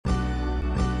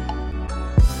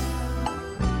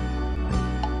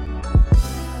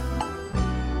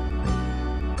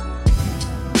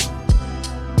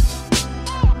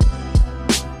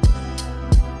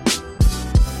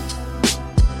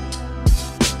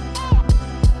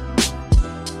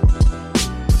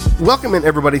Welcome in,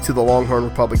 everybody, to the Longhorn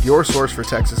Republic, your source for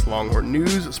Texas Longhorn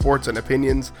news, sports, and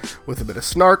opinions with a bit of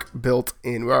snark built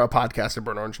in. We are a podcast at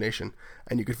Burnt Orange Nation,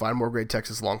 and you can find more great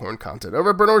Texas Longhorn content over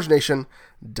at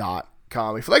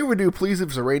BurnOrangeNation.com. If you like what we do, please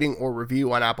leave us a rating or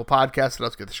review on Apple Podcasts.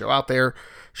 Let's get the show out there.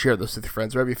 Share this with your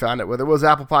friends wherever you found it, whether it was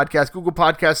Apple Podcasts, Google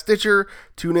Podcasts, Stitcher,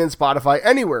 TuneIn, Spotify,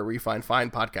 anywhere where you find fine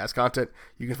podcast content.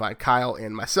 You can find Kyle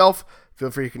and myself.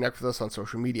 Feel free to connect with us on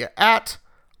social media at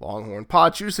Longhorn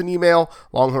Pod. Shoot us an email,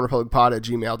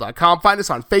 longhornrepublicpod@gmail.com. Find us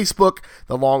on Facebook,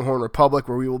 the Longhorn Republic,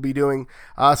 where we will be doing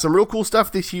some real cool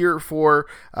stuff this year for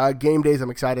game days. I'm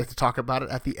excited to talk about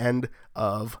it at the end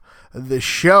of the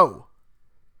show.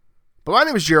 But my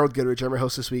name is Gerald Goodrich. I'm your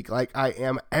host this week, like I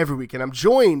am every week, and I'm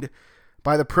joined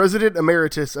by the President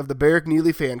Emeritus of the Barrick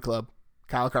Neely Fan Club,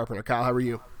 Kyle Carpenter. Kyle, how are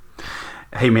you?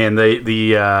 Hey, man,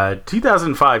 the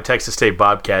 2005 Texas State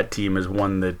Bobcat team is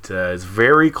one that is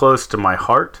very close to my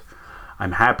heart.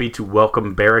 I'm happy to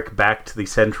welcome Barrick back to the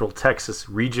Central Texas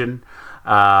region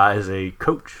as a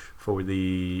coach for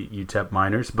the UTEP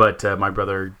Miners. But my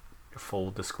brother,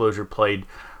 full disclosure, played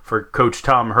for Coach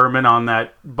Tom Herman on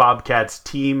that Bobcats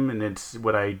team, and it's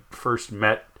when I first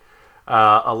met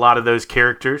a lot of those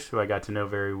characters who I got to know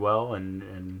very well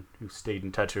and who stayed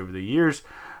in touch over the years.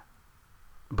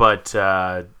 But,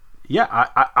 I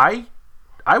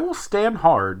will stand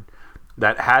hard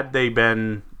that had they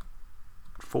been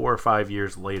 4 or 5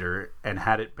 years later and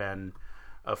had it been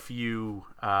a few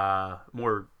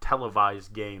more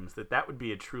televised games, that would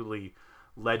be a truly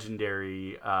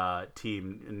legendary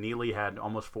team. Neely had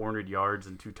almost 400 yards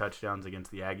and 2 touchdowns against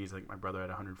the Aggies. I think my brother had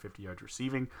 150 yards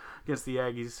receiving against the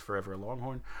Aggies, forever a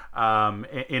Longhorn.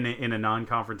 In a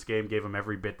non-conference game, gave them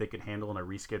every bit they could handle in a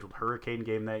rescheduled Hurricane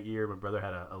game that year. My brother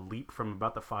had a leap from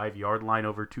about the 5-yard line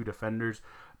over 2 defenders.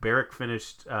 Barrick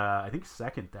finished, I think,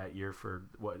 second that year for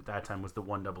what at that time was the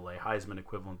 1AA Heisman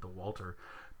equivalent, the Walter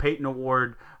Payton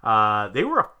Award. They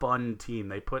were a fun team.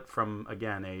 They put from,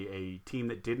 again, a team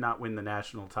that did not win the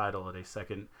national title at a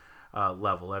second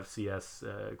level, FCS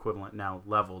equivalent now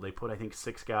level. They put, I think,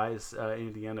 6 guys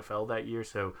into the NFL that year.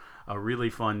 So a really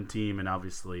fun team, and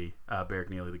obviously Barrick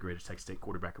Neely, the greatest Texas State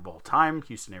quarterback of all time,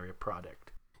 Houston area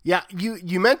product. Yeah,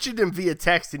 you mentioned him via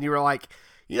text, and you were like,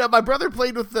 my brother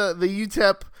played with the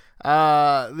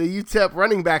UTEP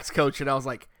running backs coach, and I was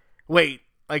like, wait.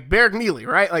 Like Barrick Neely,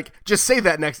 right? Like, just say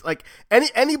that next. Like,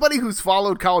 anybody who's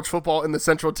followed college football in the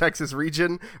Central Texas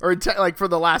region, or for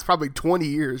the last probably 20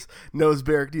 years, knows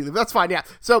Barrick Neely. But that's fine, yeah.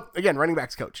 So again, running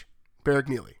backs coach, Barrick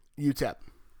Neely, UTEP.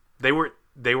 They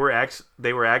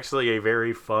were actually a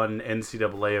very fun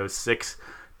NCAA 06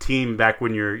 team back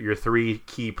when your 3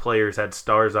 key players had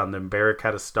stars on them. Barrick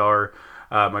had a star.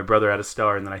 My brother had a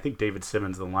star, and then I think David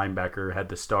Simmons, the linebacker, had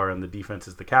the star, and the defense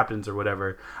is the captains or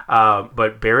whatever.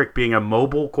 But Barrick being a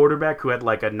mobile quarterback who had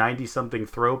like a 90-something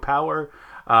throw power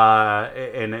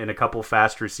and a couple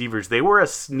fast receivers, they were a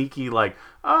sneaky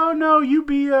oh no, you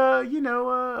be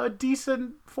a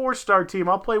decent 4-star team.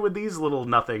 I'll play with these little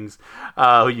nothings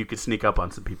who you could sneak up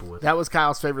on some people with. That was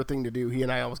Kyle's favorite thing to do. He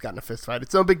and I almost got in a fist fight.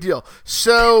 It's no big deal.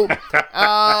 So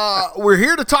we're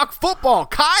here to talk football.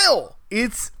 Kyle,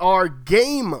 it's our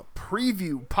game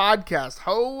preview podcast.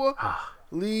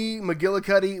 Holy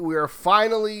McGillicuddy, we are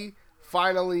finally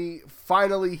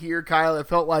here, Kyle. It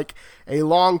felt like a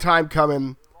long time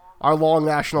coming. Our long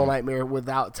national nightmare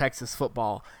without Texas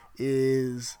football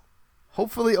is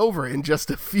hopefully over in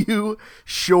just a few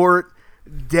short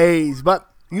days. But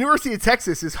University of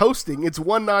Texas is hosting its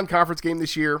one non-conference game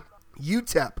this year.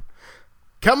 UTEP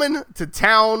coming to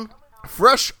town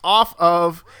fresh off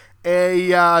of a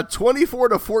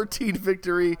 24-14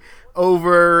 victory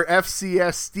over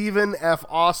FCS Stephen F.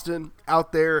 Austin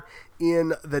out there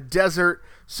in the desert.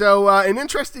 So an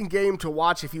interesting game to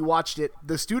watch if you watched it.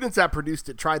 The students that produced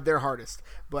it tried their hardest,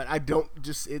 but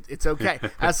it's okay.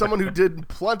 As someone who did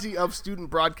plenty of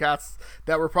student broadcasts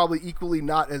that were probably equally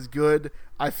not as good,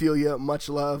 I feel you. Much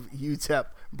love, UTEP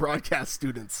broadcast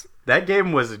students. That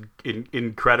game was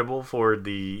incredible for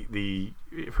the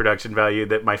production value.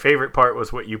 That my favorite part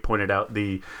was what you pointed out.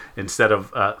 Instead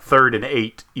of 3rd and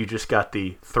 8, you just got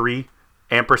the 3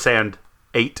 ampersand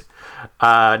 8.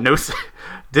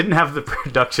 Didn't have the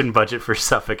production budget for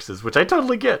suffixes, which I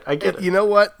totally get. I get it. You know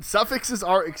what? Suffixes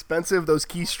are expensive. Those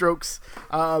keystrokes.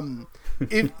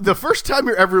 The first time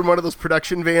you're ever in one of those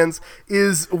production vans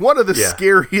is one of the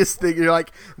scariest things. You're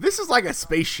like, this is like a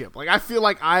spaceship. Like, I feel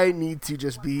like I need to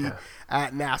just be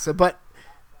at NASA. But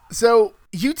so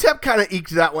UTEP kind of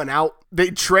eked that one out.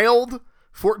 They trailed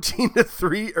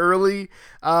 14-3 early.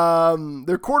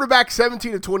 Their quarterback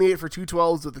 17-28 for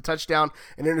 212s with a touchdown,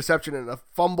 an interception, and a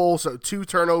fumble. So 2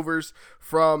 turnovers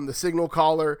from the signal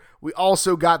caller. We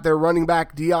also got their running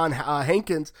back Deion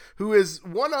Hankins, who is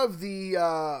one of the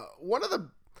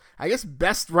I guess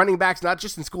best running backs, not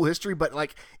just in school history, but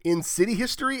like in city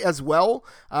history as well.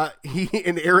 He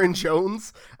and Aaron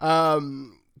Jones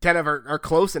kind of are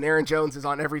close, and Aaron Jones is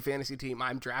on every fantasy team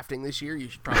I'm drafting this year. You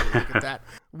should probably look at that.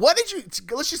 What did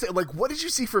you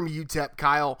see from UTEP,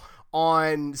 Kyle,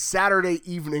 on Saturday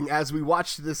evening as we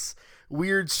watched this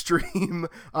weird stream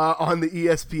on the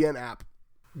ESPN app?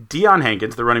 Deion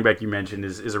Hankins, the running back you mentioned,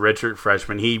 is a redshirt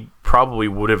freshman. He probably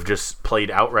would have just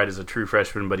played outright as a true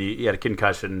freshman, but he had a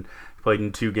concussion, played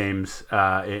in 2 games,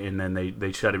 and then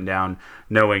they shut him down,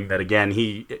 knowing that, again,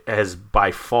 he has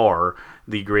by far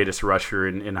the greatest rusher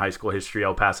in high school history,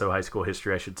 El Paso high school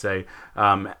history, I should say.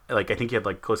 I think he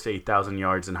had close to 8,000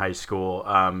 yards in high school.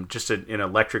 Just an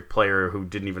electric player who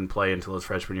didn't even play until his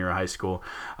freshman year of high school.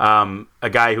 A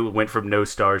guy who went from no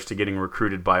stars to getting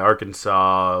recruited by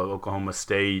Arkansas, Oklahoma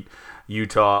State,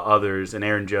 Utah, others, and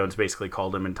Aaron Jones basically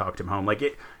called him and talked him home.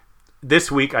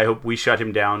 This week, I hope we shut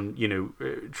him down,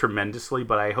 tremendously,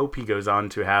 but I hope he goes on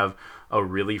to have a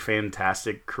really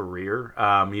fantastic career.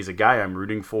 He's a guy I'm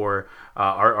rooting for.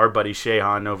 Our buddy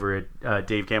Shehan over at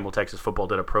Dave Campbell Texas Football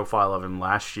did a profile of him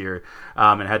last year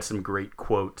and had some great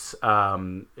quotes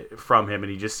from him, and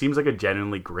he just seems like a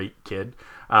genuinely great kid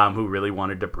who really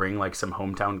wanted to bring some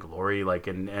hometown glory,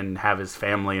 and have his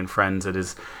family and friends at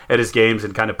his games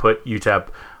and kind of put UTEP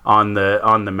on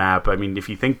the map. I mean, if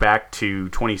you think back to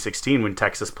 2016 when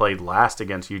Texas played last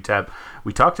against UTEP,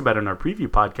 we talked about it in our preview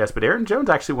podcast, but Aaron Jones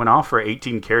actually went off for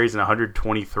 18 carries and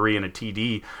 123 and a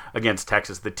TD against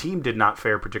Texas. The team did not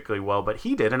fare particularly well, but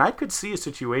he did, and I could see a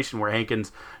situation where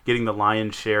Hankins getting the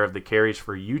lion's share of the carries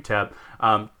for UTEP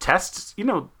tests,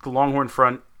 the Longhorn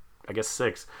front, I guess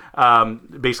 6,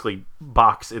 basically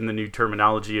box in the new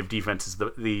terminology of defenses,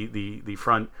 the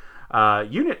front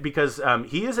unit, because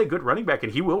he is a good running back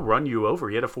and he will run you over.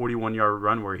 He had a 41-yard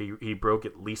run where he broke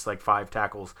at least 5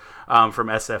 tackles from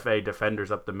SFA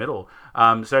defenders up the middle.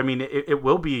 So I mean, it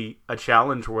will be a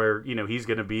challenge where he's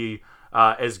going to be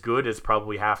as good as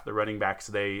probably half the running backs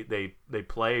they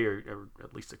play, or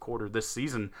at least a quarter this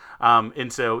season.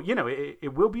 And so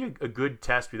it will be a good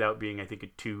test without being, I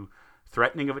think, too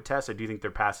threatening of a test. I do think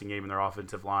their passing game and their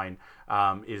offensive line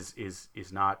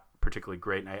is not particularly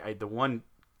great. And the one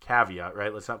caveat,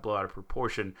 right, let's not blow out of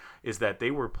proportion, is that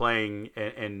they were playing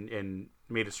and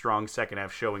made a strong second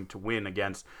half showing to win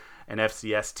against an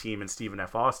FCS team and Stephen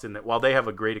F. Austin, that while they have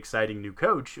a great, exciting new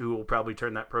coach who will probably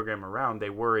turn that program around, they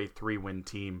were a 3-win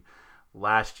team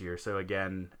last year. So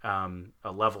again,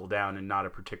 a level down and not a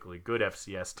particularly good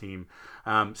FCS team.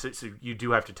 So you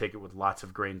do have to take it with lots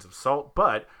of grains of salt.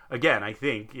 But again, I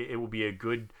think it will be a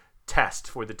good test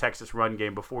for the Texas run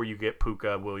game before you get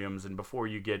Puka Williams and before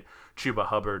you get Chuba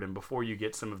Hubbard and before you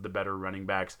get some of the better running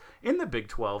backs in the Big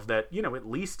 12 that, at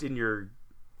least in your,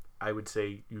 I would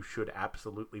say you should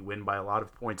absolutely win by a lot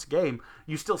of points game,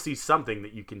 you still see something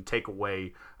that you can take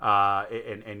away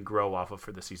and grow off of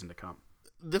for the season to come.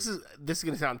 This is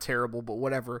going to sound terrible, but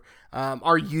whatever.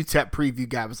 Our UTEP preview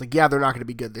guy was like, yeah, they're not going to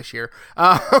be good this year.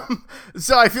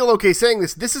 So I feel okay saying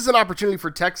this. This is an opportunity for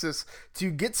Texas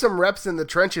to get some reps in the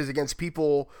trenches against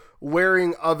people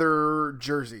wearing other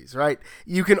jerseys, right?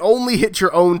 You can only hit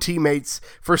your own teammates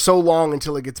for so long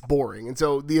until it gets boring. And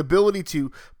so the ability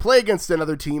to play against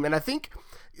another team, and I think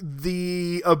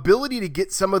the ability to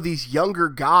get some of these younger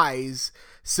guys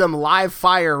some live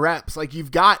fire reps. Like,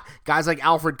 you've got guys like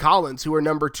Alfred Collins, who are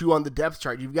number 2 on the depth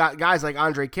chart. You've got guys like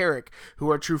Andre Carrick, who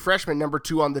are true freshmen, number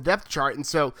 2 on the depth chart. And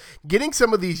so getting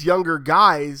some of these younger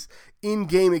guys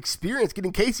in-game experience,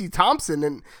 getting Casey Thompson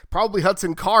and probably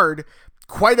Hudson Card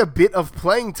quite a bit of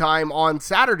playing time on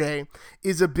Saturday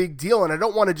is a big deal. And I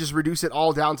don't want to just reduce it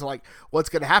all down to what's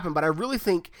going to happen, but I really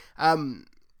think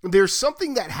there's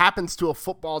something that happens to a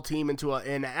football team and to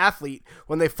an athlete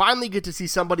when they finally get to see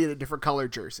somebody in a different color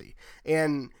jersey.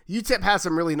 And UTEP has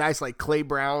some really nice clay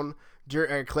brown,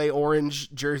 clay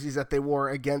orange jerseys that they wore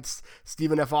against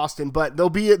Stephen F. Austin, but they'll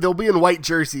be in white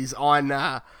jerseys on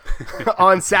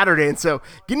on Saturday. And so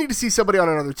getting to see somebody on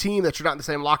another team that you're not in the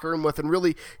same locker room with and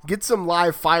really get some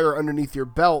live fire underneath your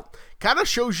belt kind of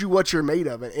shows you what you're made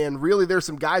of. And really, there's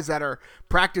some guys that are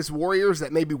practice warriors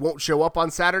that maybe won't show up on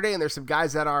Saturday, and there's some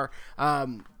guys that are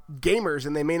gamers,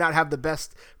 and they may not have the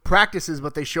best practices,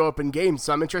 but they show up in games.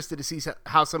 So I'm interested to see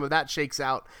how some of that shakes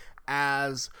out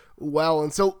as well.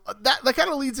 And so that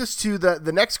kind of leads us to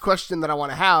the next question that I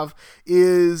want to have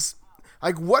is,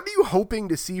 Like, what are you hoping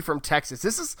to see from Texas?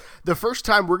 This is the first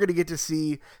time we're going to get to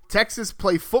see Texas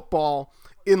play football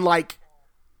in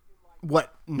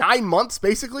 9 months,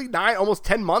 basically almost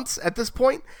 10 months at this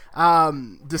point.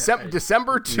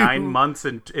 December to 9 months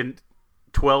and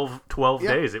 12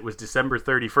 days. It was December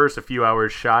 31st, a few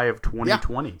hours shy of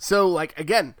 2020. Yeah. So,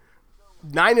 again,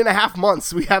 9.5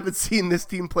 months we haven't seen this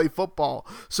team play football.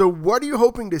 So what are you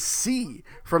hoping to see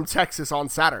from Texas on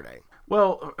Saturday?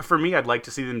 Well, for me, I'd like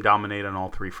to see them dominate on all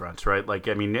three fronts, right?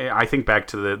 I think back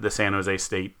to the San Jose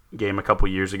State game a couple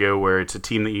years ago where it's a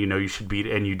team that you should beat,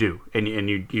 and you do. And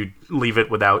you leave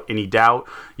it without any doubt.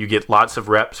 You get lots of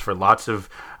reps for lots of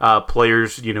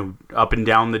players, up and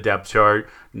down the depth chart.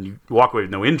 And you walk away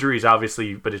with no injuries,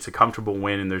 obviously, but it's a comfortable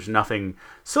win, and there's nothing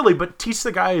silly. But teach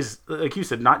the guys, like you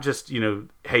said, not just,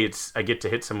 hey, I get to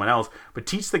hit someone else, but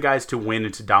teach the guys to win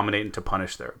and to dominate and to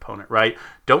punish their opponent, right?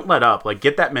 Don't let up.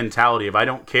 Get that mentality of I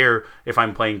don't care if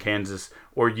I'm playing Kansas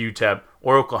or UTEP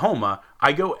or Oklahoma.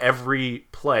 I go every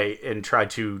play and try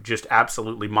to just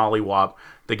absolutely mollywop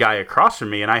the guy across from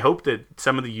me. And I hope that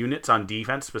some of the units on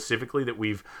defense specifically that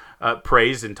we've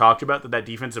praised and talked about, that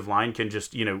defensive line can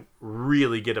just,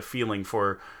 really get a feeling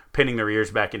for pinning their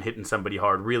ears back and hitting somebody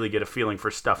hard, really get a feeling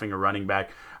for stuffing a running back.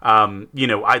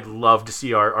 I'd love to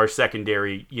see our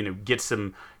secondary, get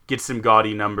some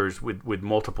gaudy numbers with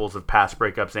multiples of pass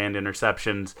breakups and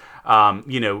interceptions.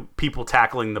 People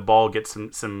tackling the ball, get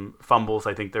some fumbles.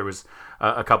 I think there was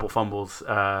a couple fumbles,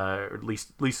 at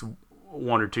least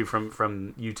one or two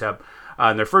from UTEP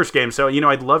in their first game. So,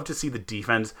 I'd love to see the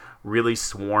defense really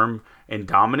swarm and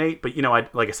dominate. But,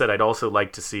 like I said, I'd also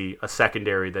like to see a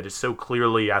secondary that is so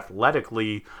clearly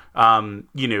athletically,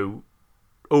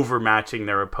 overmatching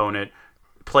their opponent,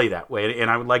 play that way. And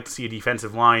I would like to see a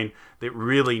defensive line that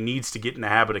really needs to get in the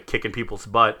habit of kicking people's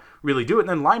butt, really do it. And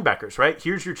then linebackers, right?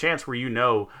 Here's your chance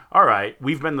where all right,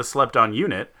 we've been the slept-on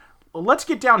unit. Well, let's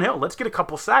get downhill. Let's get a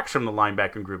couple sacks from the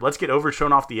linebacking group. Let's get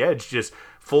Overshown off the edge, just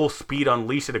full speed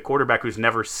unleashed at a quarterback who's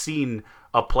never seen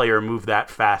a player move that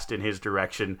fast in his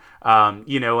direction.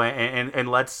 And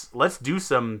let's do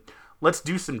some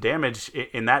damage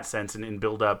in that sense and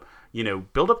build up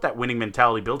that winning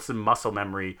mentality, build some muscle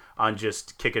memory on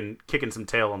just kicking some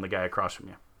tail on the guy across from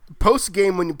you. Post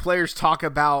game, when players talk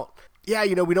about,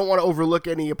 we don't want to overlook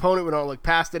any opponent, we don't look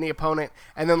past any opponent,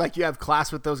 and then you have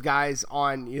class with those guys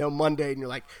on Monday, and you're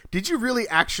like, did you really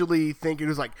actually think? It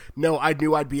was like, no, I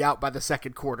knew I'd be out by the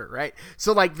second quarter, right?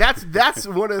 So that's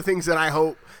one of the things that I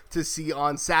hope to see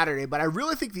on Saturday. But I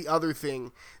really think the other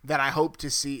thing that I hope to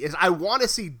see is I want to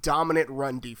see dominant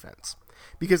run defense,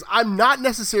 because I'm not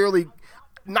necessarily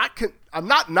I'm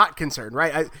not concerned,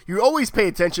 right? You always pay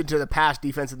attention to the pass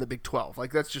defense in the Big 12.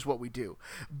 That's just what we do.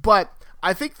 But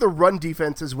I think the run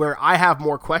defense is where I have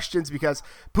more questions, because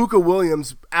Puka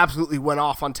Williams absolutely went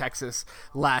off on Texas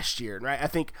last year, right? I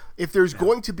think if there's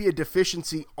going to be a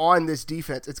deficiency on this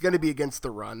defense, it's going to be against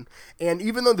the run. And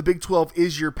even though the Big 12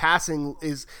 is your passing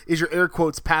is your air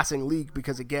quotes passing league,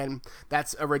 because again,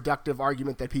 that's a reductive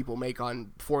argument that people make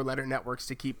on 4-letter networks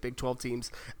to keep Big 12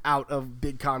 teams out of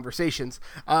big conversations.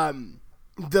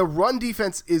 The run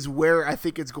defense is where I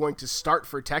think it's going to start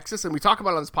for Texas, and we talk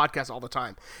about it on this podcast all the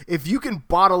time. If you can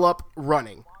bottle up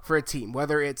running for a team,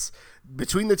 whether it's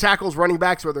between the tackles, running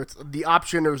backs, whether it's the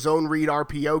option or zone read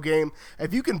RPO game,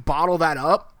 if you can bottle that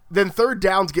up, then third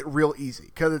downs get real easy,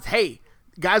 because it's, hey,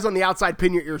 guys on the outside,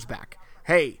 pin your ears back.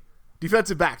 Hey,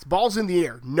 defensive backs, balls in the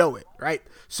air, know it, right?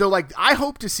 So, I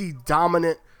hope to see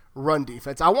dominant run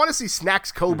defense. I want to see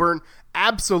Snacks Coburn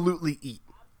absolutely eat.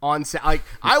 I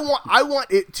want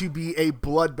it to be a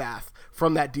bloodbath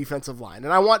from that defensive line,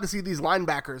 and I want to see these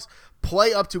linebackers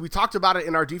play up to. We talked about it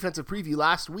in our defensive preview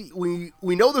last week. We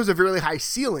know there's a really high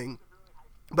ceiling,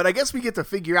 but I guess we get to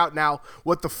figure out now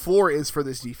what the floor is for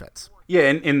this defense. Yeah,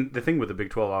 and the thing with the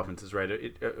Big 12 offense is,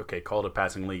 right, call it a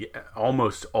passing league.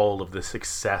 Almost all of the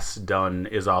success done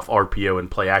is off RPO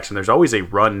and play action. There's always a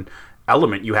run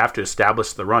element. You have to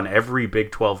establish the run. Every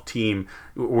Big 12 team,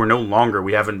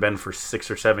 we haven't been for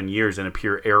 6 or 7 years in a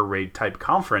pure air raid type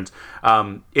conference.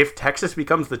 If Texas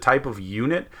becomes the type of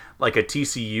unit like a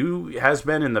TCU has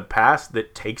been in the past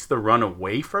that takes the run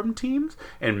away from teams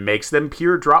and makes them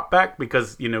pure drop back,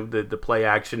 because the play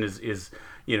action is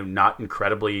not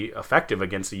incredibly effective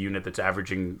against a unit that's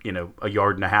averaging 1.5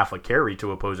 yards a carry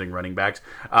to opposing running backs,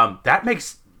 that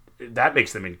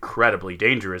makes them incredibly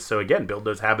dangerous. So again, build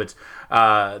those habits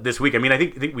this week. I mean, I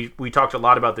think we talked a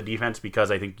lot about the defense, because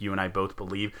I think you and I both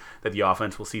believe that the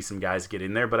offense will see some guys get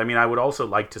in there. But I mean, I would also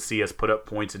like to see us put up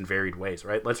points in varied ways,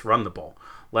 right? Let's run the ball.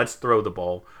 Let's throw the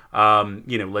ball.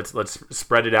 Let's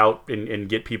spread it out and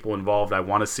get people involved. I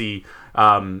want to see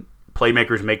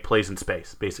playmakers make plays in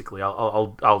space. Basically,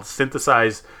 I'll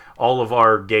synthesize all of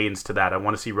our gains to that. I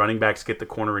want to see running backs get the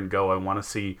corner and go. I want to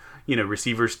see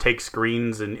receivers take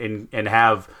screens and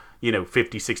have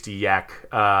 50, 60 yak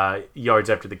yards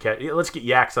after the catch. Let's get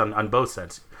yaks on both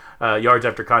sides. Yards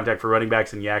after contact for running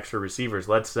backs and yaks for receivers.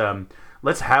 Let's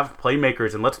have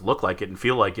playmakers and let's look like it and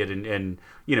feel like it and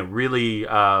really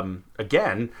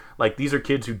again, like these are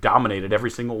kids who dominated every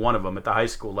single one of them at the high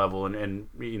school level and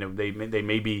they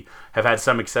maybe have had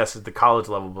some success at the college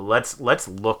level, but let's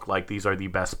look like these are the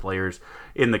best players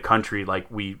in the country, like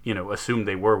we assumed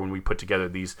they were when we put together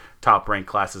these top ranked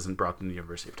classes and brought them to the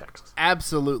University of Texas.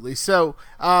 Absolutely. So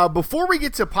before we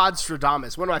get to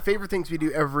Podstradamus, one of my favorite things we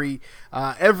do every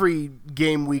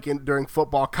game weekend during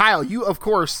football, Kyle, you of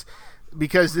course,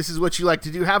 because this is what you like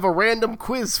to do, have a random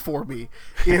quiz for me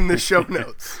in the show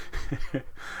notes.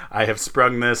 I have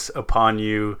sprung this upon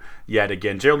you yet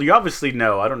again. Gerald, you obviously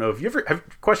know, I don't know,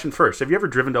 question first, have you ever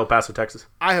driven to El Paso, Texas?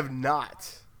 I have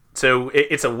not. So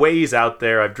it's a ways out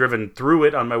there. I've driven through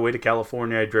it on my way to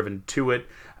California. I've driven to it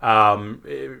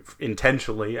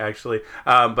intentionally, actually.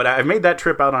 But I've made that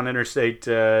trip out on Interstate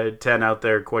 10 out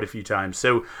there quite a few times.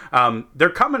 So they're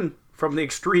coming from the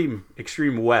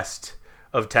extreme west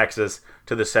of Texas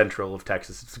to the central of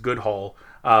Texas. It's a good haul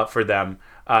for them.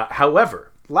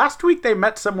 However, last week they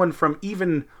met someone from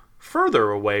even further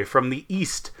away from the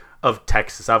east of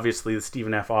Texas, obviously the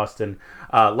Stephen F. Austin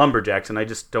Lumberjacks, and I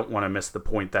just don't want to miss the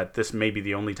point that this may be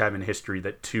the only time in history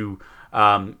that two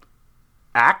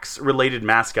axe-related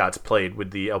mascots played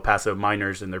with the El Paso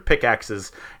Miners and their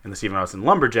pickaxes and the Stephen Austin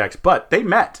Lumberjacks, but they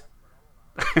met.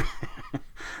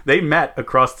 They met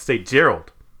across the state.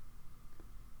 Gerald,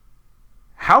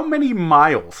 how many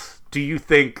miles do you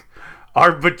think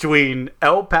are between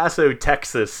El Paso,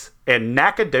 Texas, and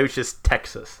Nacogdoches,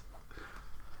 Texas?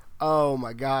 Oh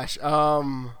my gosh.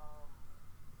 I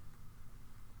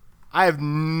have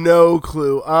no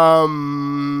clue.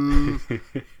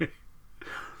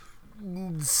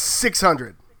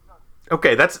 600.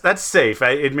 Okay, that's safe.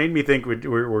 It made me think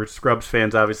we're Scrubs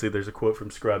fans. Obviously, there's a quote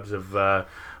from Scrubs of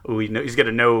he's going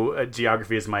to know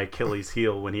geography is my Achilles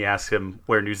heel when he asks him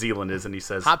where New Zealand is, and he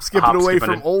says hop skipping away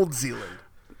from Old Zealand.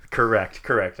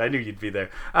 Correct. I knew you'd be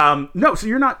there. No, so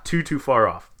you're not too far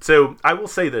off. So I will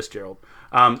say this, Gerald.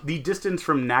 The distance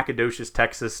from Nacogdoches,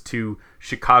 Texas to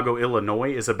Chicago,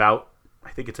 Illinois is about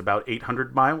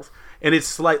 800 miles. And it's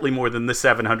slightly more than the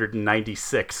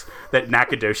 796 that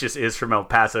Nacogdoches is from El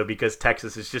Paso because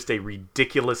Texas is just a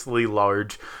ridiculously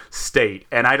large state.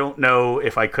 And I don't know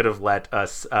if I could have let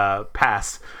us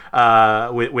pass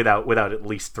without at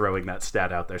least throwing that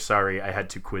stat out there. Sorry, I had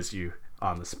to quiz you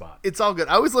on the spot. It's all good.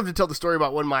 I always love to tell the story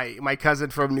about when my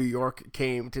cousin from New York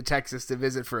came to Texas to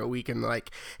visit for a week and like,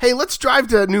 hey, let's drive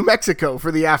to New Mexico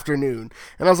for the afternoon.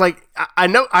 And I was like, I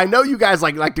know you guys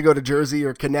like to go to Jersey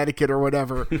or Connecticut or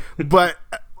whatever, but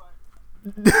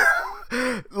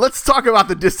let's talk about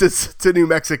the distance to New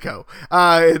Mexico.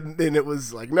 And it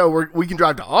was like, no, we can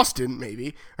drive to Austin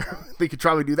maybe. We could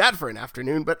probably do that for an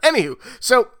afternoon. But anywho,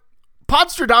 so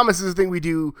Podstradamus is a thing we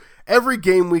do every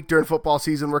game week during football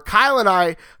season where Kyle and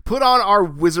I put on our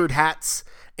wizard hats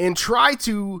and try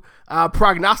to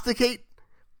prognosticate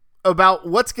about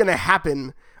what's going to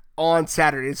happen on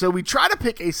Saturday. So we try to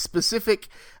pick a specific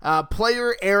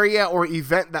player, area, or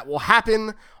event that will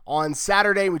happen on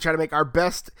Saturday. We try to make our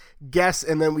best guess,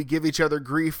 and then we give each other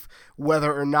grief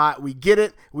whether or not we get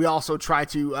it. We also try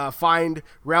to find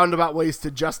roundabout ways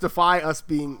to justify us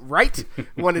being right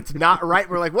when it's not right.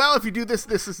 We're like, well, if you do this,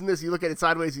 and this, you look at it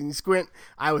sideways and you squint,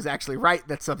 I was actually right.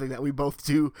 That's something that we both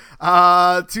do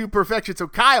to perfection. So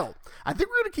Kyle, I think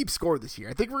we're going to keep score this year.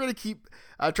 I think we're going to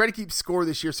try to keep score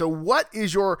this year. So what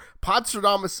is your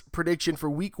Podstradamus prediction for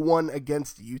week 1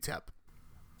 against UTEP?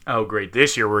 Oh, great.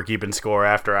 This year we're keeping score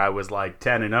after I was like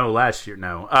 10-0 last year.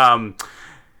 No.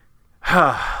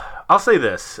 I'll say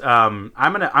this. I'm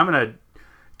gonna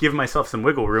give myself some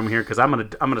wiggle room here because I'm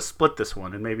gonna split this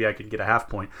one and maybe I could get a half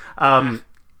point.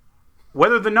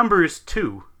 Whether the number is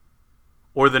 2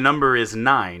 or the number is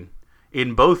 9,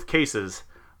 in both cases,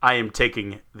 I am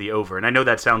taking the over. And I know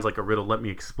that sounds like a riddle. Let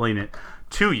me explain it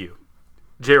to you.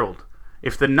 Gerald,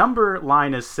 if the number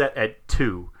line is set at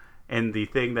 2 and the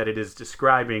thing that it is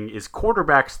describing is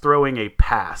quarterbacks throwing a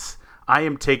pass, I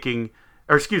am taking,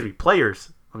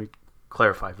 players, let me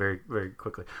clarify very, very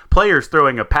quickly. Players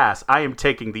throwing a pass, I am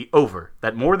taking the over,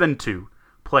 that more than 2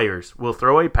 players will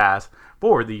throw a pass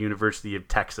for the University of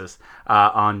Texas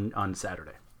on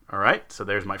Saturday. All right, so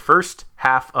there's my first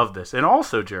half of this. And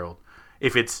also, Gerald,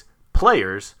 if it's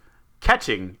players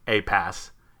catching a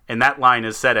pass and that line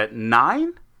is set at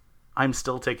 9, I'm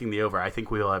still taking the over. I think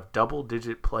we'll have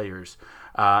double-digit players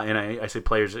and I say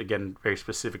players, again, very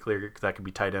specifically, that could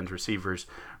be tight ends, receivers,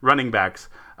 running backs,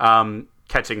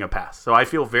 catching a pass. So I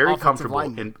feel very comfortable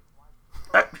in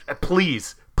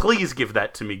please give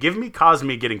that to me. Give me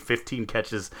Cosme getting 15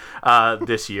 catches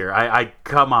this year. I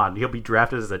come on. He'll be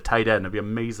drafted as a tight end. It'll be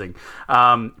amazing.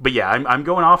 But yeah, I'm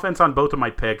going offense on both of my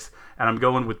picks, and I'm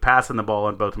going with passing the ball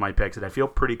on both of my picks, and I feel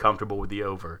pretty comfortable with the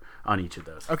over on each of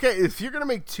those. Okay, if you're going to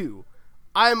make two,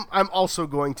 I'm also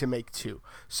going to make two.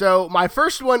 So my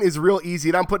first one is real easy,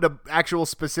 and I'm putting an actual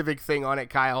specific thing on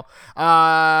it, Kyle.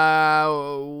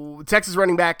 Texas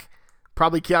running back,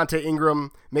 probably Keontae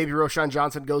Ingram, maybe Roschon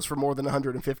Johnson goes for more than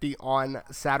 150 on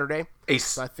Saturday.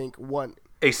 So I think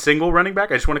a single running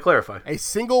back? I just want to clarify. A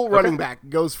single running back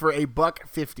goes for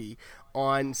 $150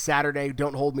 on Saturday.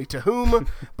 Don't hold me to whom,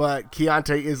 but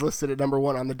Keontae is listed at number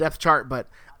 1 on the depth chart, but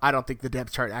I don't think the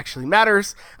depth chart actually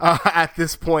matters at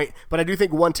this point. But I do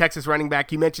think one Texas running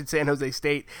back. You mentioned San Jose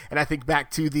State, and I think back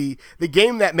to the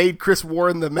game that made Chris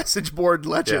Warren the message board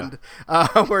legend,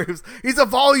 where he's a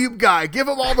volume guy. Give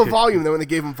him all the volume. Then when they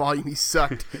gave him volume, he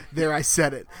sucked. There, I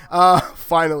said it.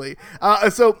 Finally.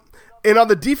 And on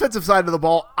the defensive side of the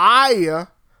ball, I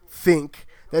think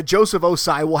that Joseph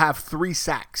Osai will have 3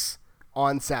 sacks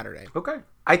on Saturday. Okay.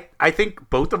 I think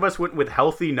both of us went with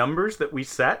healthy numbers that we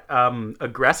set.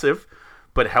 Aggressive,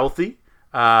 but healthy.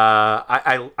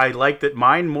 I like that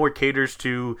mine more caters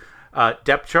to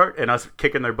depth chart and us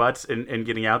kicking their butts and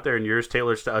getting out there, and yours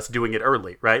tailors to us doing it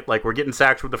early, right? Like we're getting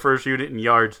sacks with the first unit and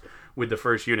yards with the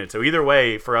first unit. So either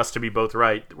way, for us to be both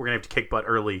right, we're going to have to kick butt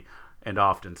early and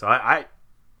often. So I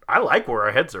like where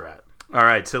our heads are at. All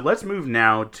right, so let's move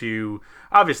now to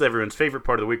obviously everyone's favorite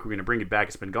part of the week. We're going to bring it back.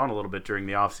 It's been gone a little bit during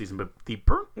the offseason, but the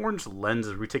burnt orange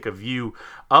lenses, we take a view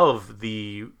of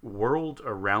the world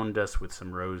around us with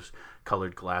some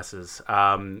rose-colored glasses.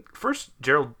 First,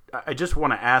 Gerald, I just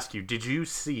want to ask you, did you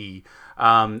see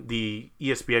the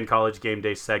ESPN College Game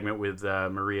Day segment with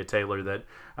Maria Taylor that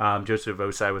Joseph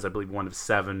Osai was, I believe, one of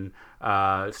 7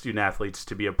 student-athletes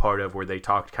to be a part of, where they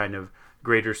talked kind of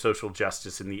greater social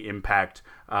justice and the impact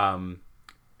and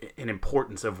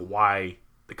importance of why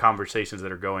the conversations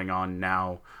that are going on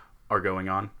now are going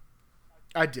on?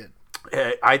 I did.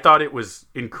 I thought it was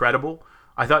incredible.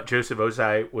 I thought Joseph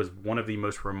Osai was one of the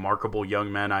most remarkable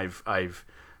young men I've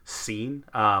seen.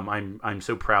 I'm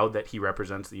so proud that he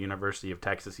represents the University of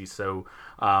Texas. He's so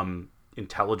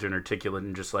intelligent, articulate,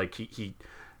 and just like he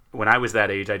when I was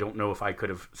that age, I don't know if I could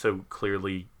have so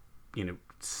clearly,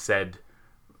 said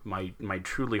my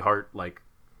truly heart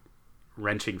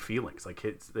wrenching feelings. Like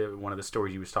one of the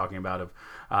stories he was talking about of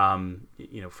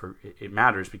for it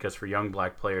matters because for young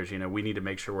black players, we need to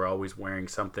make sure we're always wearing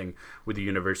something with the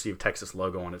University of Texas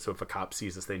logo on it. So if a cop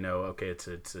sees us, they know, okay,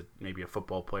 it's maybe a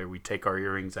football player. We take our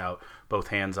earrings out, both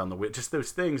hands on the whip. Just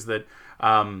those things that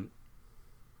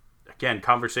again,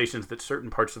 conversations that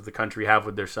certain parts of the country have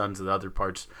with their sons that other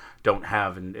parts don't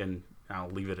have, and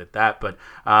I'll leave it at that. But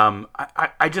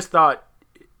I just thought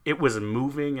it was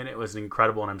moving and it was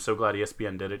incredible, and I'm so glad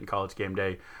ESPN did it in College Game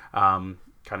Day. Kind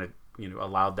of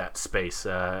allowed that space.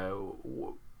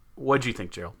 What'd you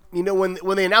think, Gerald?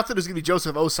 When they announced that it was going to be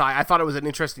Joseph Osai, I thought it was an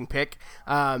interesting pick,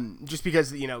 just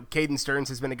because Caden Stearns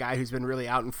has been a guy who's been really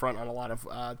out in front on a lot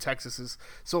of Texas's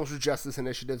social justice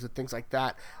initiatives and things like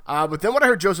that. But then when I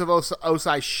heard Joseph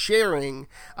Osai sharing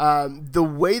the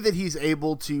way that he's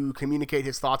able to communicate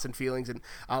his thoughts and feelings and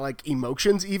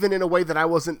emotions, even in a way that I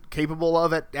wasn't capable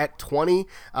of at 20,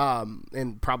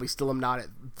 and probably still am not at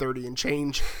 30 and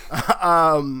change,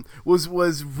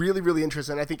 was really, really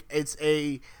interesting. I think it's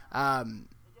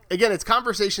again, it's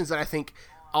conversations that I think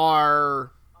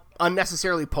are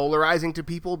unnecessarily polarizing to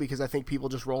people, because I think people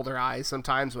just roll their eyes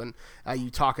sometimes when you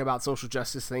talk about social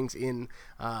justice things in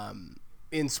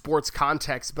sports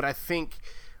context. But I think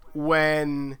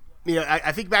when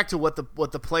I think back to what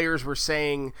the players were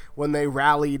saying when they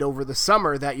rallied over the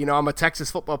summer, that I'm a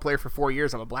Texas football player for 4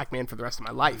 years, I'm a black man for the rest of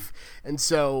my life, and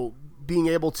so being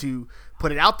able to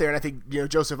put it out there. And I think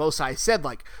Joseph Osai said,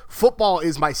 football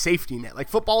is my safety net.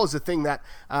 Football is a thing that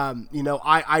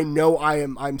I know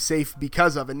I'm safe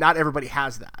because of, and not everybody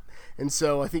has that. And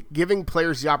so I think giving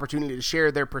players the opportunity to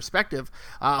share their perspective,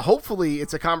 hopefully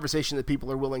it's a conversation that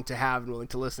people are willing to have and willing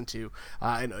to listen to,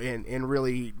 and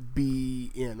really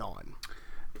be in on.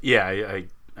 Yeah,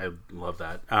 I love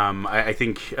that. I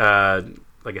think,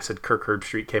 like I said, Kirk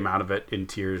Herbstreit came out of it in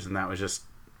tears, and that was just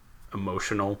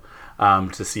emotional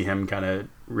to see him kind of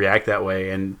react that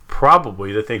way. And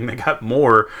probably the thing that got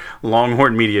more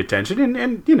Longhorn media attention,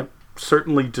 and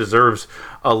certainly deserves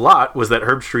a lot, was that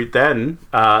Herbstreit then,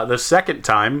 the second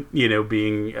time,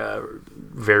 being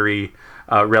very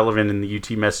relevant in the UT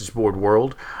message board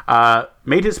world,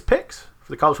 made his picks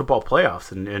the college football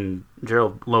playoffs. And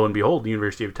Gerald, lo and behold, the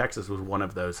University of Texas was one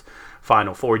of those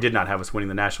Final Four. He did not have us winning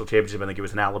the national championship. I think it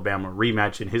was an Alabama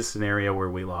rematch in his scenario where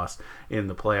we lost in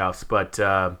the playoffs. But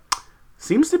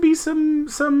seems to be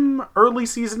some early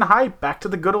season hype back to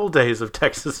the good old days of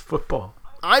Texas football.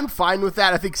 I'm fine with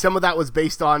that. I think some of that was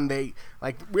based on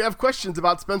we have questions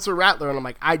about Spencer Rattler, and I'm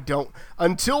like, I don't.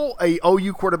 Until a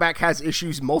OU quarterback has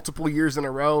issues multiple years in a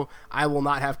row, I will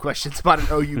not have questions about an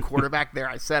OU quarterback. There,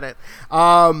 I said it.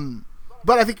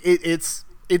 But I think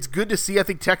it's good to see. I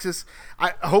think Texas,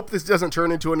 I hope this doesn't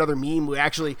turn into another meme. We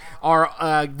actually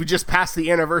are, we just passed the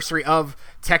anniversary of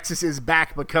Texas is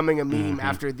back becoming a meme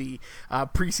after the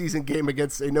preseason game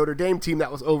against a Notre Dame team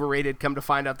that was overrated. Come to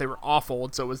find out they were awful,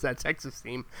 and so was that Texas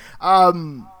team.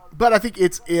 But I think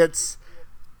it's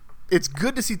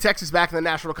good to see Texas back in the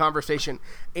national conversation,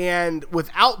 and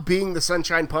without being the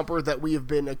sunshine pumper that we have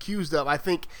been accused of, I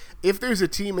think if there's a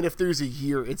team and if there's a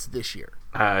year, it's this year.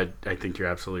 I think you're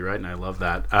absolutely right, and I love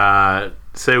that.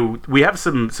 So we have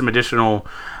some additional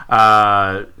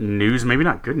news, maybe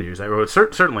not good news.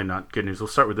 Certainly not good news. We'll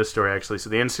start with this story, actually. So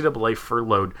the NCAA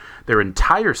furloughed their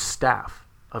entire staff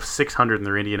of 600 in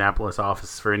their Indianapolis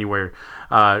office for anywhere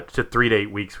to 3 to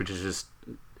 8 weeks, which is just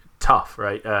tough,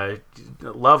 right?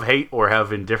 Love, hate, or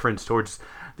have indifference towards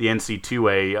the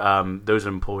NC2A, those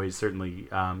employees certainly,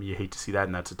 you hate to see that,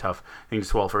 and that's a tough thing to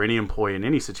swallow for any employee in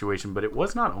any situation. But it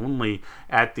was not only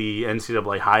at the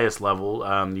NCAA highest level.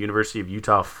 The University of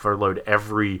Utah furloughed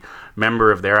every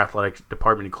member of their athletic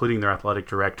department, including their athletic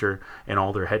director and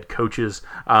all their head coaches.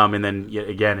 And then, yet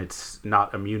again, it's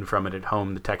not immune from it at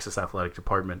home. The Texas athletic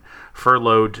department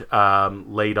furloughed,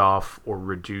 laid off, or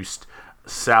reduced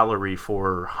salary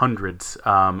for hundreds.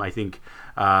 I think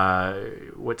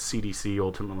what CDC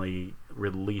ultimately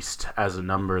released as a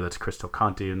number, that's Crystal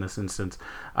Conte in this instance,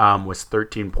 was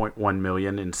 $13.1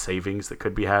 million in savings that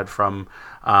could be had from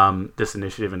this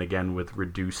initiative, and again with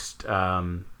reduced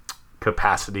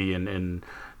capacity and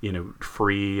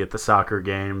free at the soccer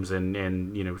games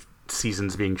and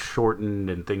seasons being shortened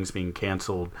and things being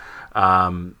canceled.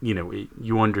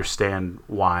 You understand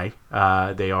why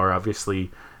they are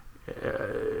obviously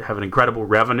have an incredible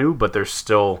revenue, but they're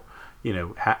still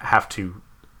have to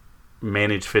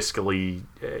manage fiscally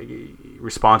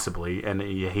responsibly, and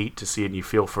you hate to see it, and you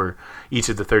feel for each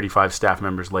of the 35 staff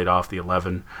members laid off, the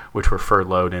 11 which were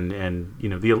furloughed, and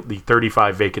the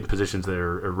 35 vacant positions that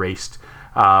are erased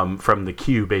from the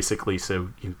queue, basically. So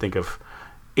you can think of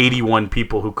 81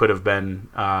 people who could have been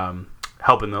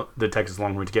helping the Texas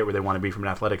Longhorns get where they want to be from an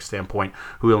athletic standpoint,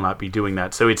 who will not be doing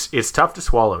that. So it's tough to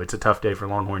swallow. It's a tough day for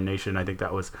Longhorn Nation. I think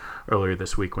that was earlier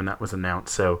this week when that was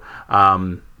announced. So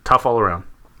tough all around.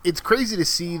 It's crazy to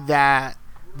see that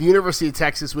the University of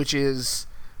Texas, which is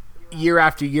year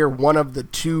after year one of the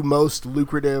two most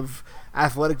lucrative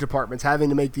athletic departments, having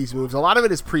to make these moves. A lot of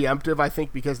it is preemptive, I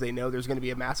think, because they know there's going to be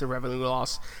a massive revenue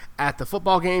loss at the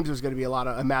football games. There's going to be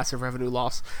a massive revenue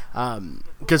loss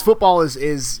because football is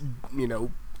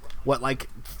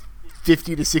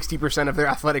 50 to 60% of their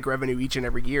athletic revenue each and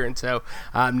every year, and so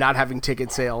not having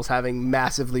ticket sales, having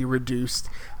massively reduced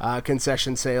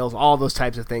concession sales, all those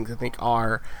types of things, I think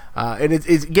are and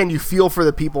it's again, you feel for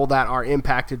the people that are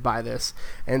impacted by this,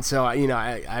 and so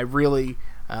I really.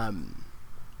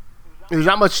 There's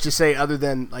not much to say other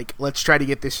than let's try to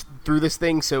get this through this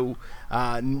thing so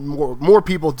more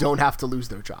people don't have to lose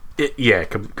their job.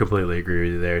 Completely agree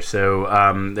with you there. So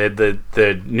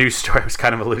the news story I was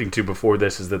kind of alluding to before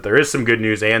this is that there is some good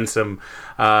news and some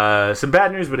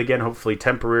bad news, but again, hopefully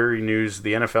temporary news.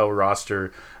 The NFL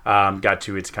roster got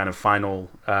to its kind of final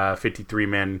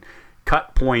 53-man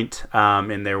cut point,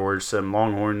 and there were some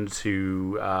Longhorns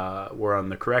who were on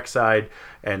the correct side,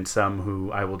 and some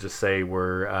who I will just say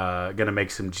were going to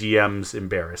make some GMs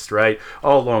embarrassed, right?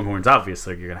 All Longhorns,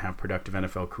 obviously, you're going to have productive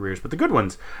NFL careers, but the good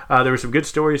ones, there were some good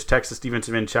stories. Texas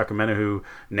defensive end Chuck Omenihu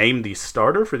named the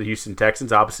starter for the Houston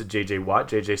Texans opposite J.J. Watt.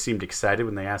 J.J. seemed excited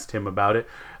when they asked him about it,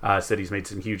 said he's made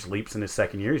some huge leaps in his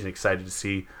second year. He's excited to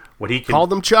see what he can...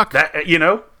 Called him Chuck.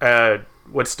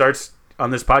 What starts on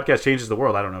this podcast changes the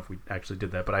world. I don't know if we actually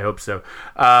did that, but I hope so.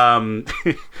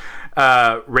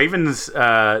 Ravens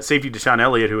safety Deshaun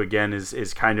Elliott, who again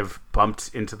is kind of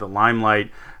bumped into the limelight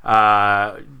Thomas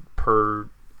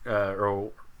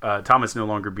no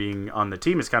longer being on the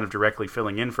team, is kind of directly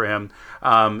filling in for him.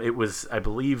 It was, I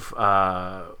believe,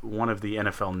 one of the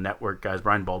NFL Network guys,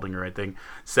 Brian Baldinger, I think,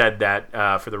 said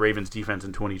that for the Ravens defense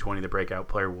in 2020, the breakout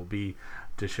player will be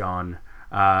Deshaun.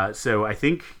 So I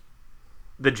think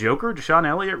the Joker, Deshaun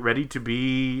Elliott, ready to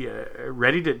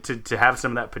have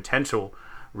some of that potential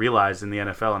realized in the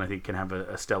NFL, and I think can have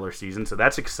a stellar season. So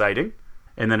that's exciting.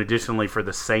 And then additionally for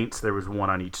the Saints, there was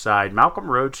one on each side. Malcolm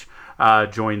Roach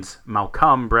joins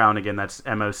Malcolm Brown. Again, that's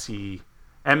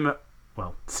COLM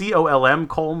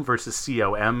Colm versus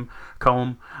COM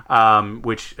Colm,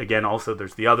 which again also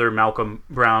there's the other Malcolm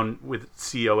Brown with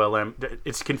COLM.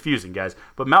 It's confusing, guys.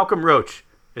 But Malcolm Roach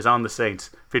is on the Saints,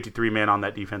 53-man on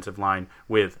that defensive line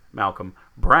with Malcolm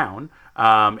Brown.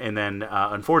 And then,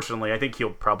 unfortunately, I think he'll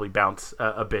probably bounce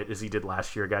a bit as he did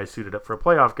last year. Guys suited up for a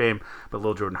playoff game, but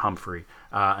Lil Jordan Humphrey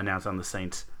announced on the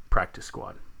Saints practice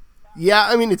squad. Yeah,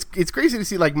 I mean, it's crazy to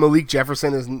see, like, Malik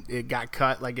Jefferson it got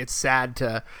cut. Like, it's sad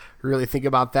to really think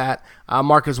about that.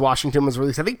 Marcus Washington was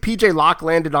released. I think P.J. Locke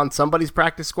landed on somebody's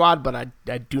practice squad, but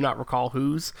I do not recall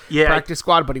whose practice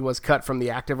squad, but he was cut from the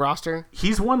active roster.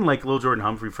 He's one like Lil Jordan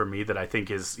Humphrey for me that I think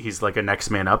he's like a next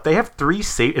man up. They have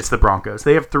it's the Broncos.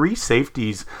 They have 3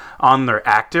 safeties on their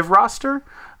active roster,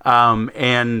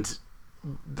 and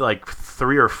like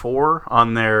 3 or 4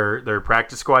 on their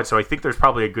practice squad. So I think there's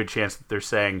probably a good chance that they're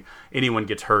saying anyone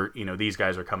gets hurt, these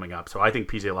guys are coming up. So I think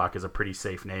PJ Locke is a pretty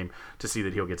safe name to see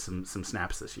that he'll get some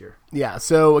snaps this year. Yeah.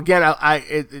 So again,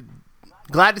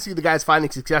 glad to see the guys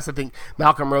finding success. I think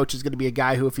Malcolm Roach is going to be a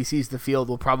guy who, if he sees the field,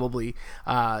 will probably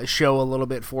show a little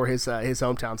bit for his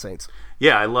hometown Saints.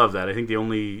 Yeah, I love that. I think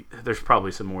there's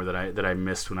probably some more that I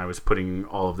missed when I was putting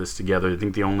all of this together. I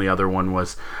think the only other one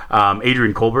was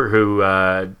Adrian Colbert, who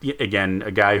again,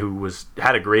 a guy who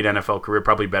had a great NFL career,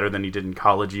 probably better than he did in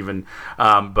college even,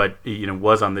 but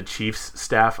was on the Chiefs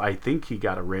staff. I think he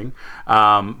got a ring,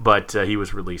 but he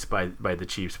was released by the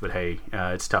Chiefs. But hey,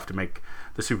 it's tough to make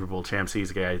the Super Bowl champs. He's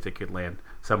a guy I think could land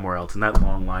somewhere else in that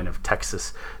long line of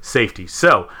Texas safety.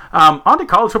 So on to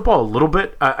college football a little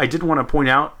bit. I did want to point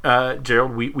out,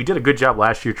 Gerald, we did a good job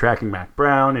last year tracking Mack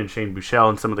Brown and Shane Buechele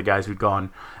and some of the guys who'd gone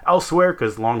elsewhere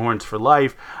because Longhorns for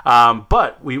life.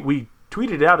 But we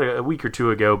tweeted out a week or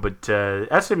two ago, but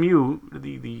SMU,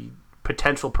 the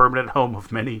potential permanent home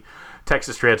of many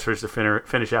Texas transfers to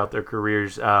finish out their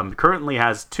careers, currently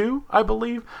has 2, I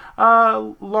believe,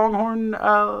 Longhorn,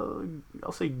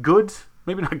 I'll say goods.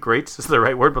 Maybe not greats is the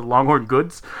right word, but Longhorn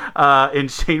goods.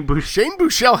 And Shane Buechele. Shane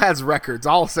Buechele has records.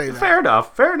 I'll say that. Fair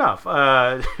enough.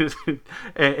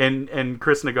 And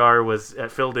Chris Nagar was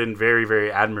filled in very,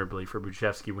 very admirably for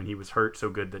Buchevsky when he was hurt.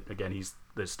 So good that, again, he's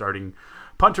the starting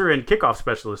punter and kickoff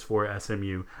specialist for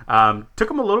SMU. Took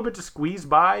him a little bit to squeeze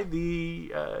by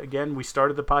again, we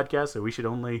started the podcast, so we should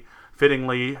only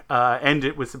fittingly end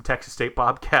it with some Texas State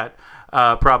Bobcat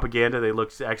propaganda. They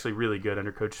looked actually really good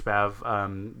under Coach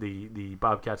Spav. The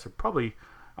Bobcats are probably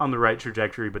on the right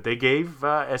trajectory, but they gave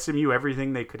SMU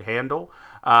everything they could handle.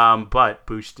 But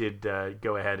Bush did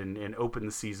go ahead and open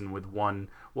the season with one,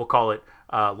 we'll call it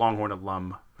Longhorn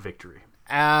alum victory.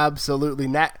 Absolutely.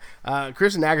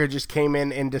 Chris Nagar just came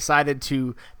in and decided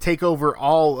to take over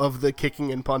all of the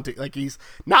kicking and punting. Like, he's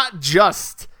not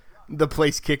just the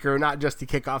place kicker, not just the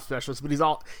kickoff specialist, but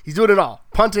he's doing it all.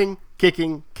 Punting,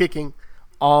 kicking,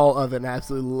 all of it. And I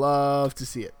absolutely love to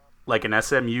see it. Like an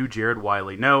SMU Jared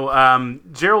Wiley. No,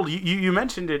 Gerald, you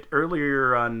mentioned it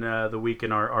earlier on the week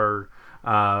in our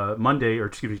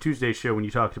Tuesday show when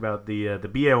you talked about the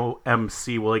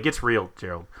BOMC. Well, it gets real,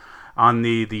 Gerald. On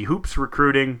the hoops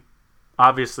recruiting,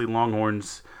 obviously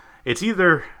Longhorns, it's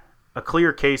either a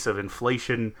clear case of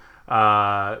inflation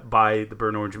by the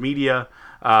Burnt Orange media,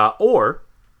 or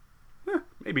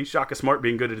maybe Shaka Smart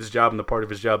being good at his job and the part of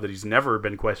his job that he's never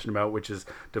been questioned about, which is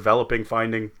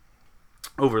finding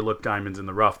overlooked diamonds in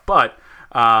the rough. But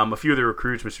a few of the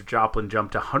recruits, Mr. Joplin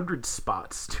jumped 100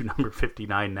 spots to number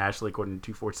 59 nationally, according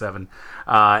to 247.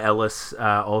 Ellis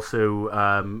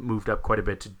also moved up quite a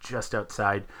bit to just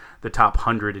outside the top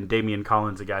 100. And Damian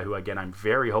Collins, a guy who, again, I'm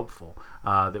very hopeful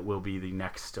that will be the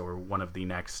next or one of the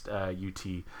next UT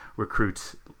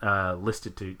recruits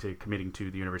listed to committing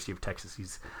to the University of Texas.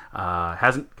 He's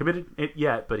hasn't committed it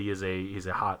yet, but he's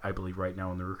a hot, I believe, right now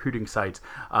on the recruiting sites.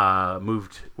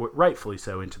 Moved rightfully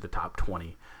so into the top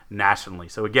 20 nationally.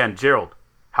 So again, Gerald,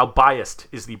 how biased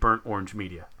is the Burnt Orange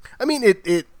media? I mean,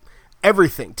 it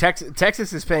everything.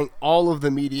 Texas is paying all of the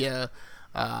media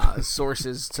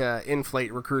sources to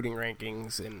inflate recruiting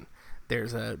rankings, and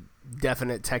there's a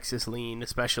definite Texas lean,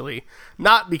 especially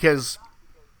not because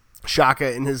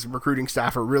Shaka and his recruiting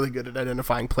staff are really good at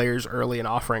identifying players early and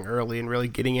offering early and really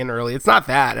getting in early. It's not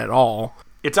that at all.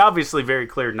 It's obviously very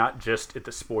clear, not just at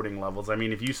the sporting levels. I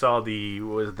mean, if you saw the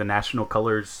National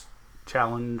Colors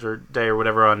Challenge or Day or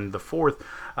whatever on the 4th,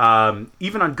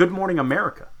 even on Good Morning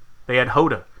America, they had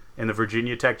Hoda and the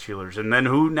Virginia Tech cheerleaders, and then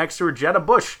who next to her, Jetta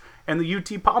Bush and the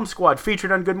UT Palm Squad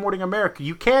featured on Good Morning America.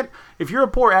 You can't, if you're a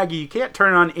poor Aggie, you can't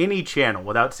turn on any channel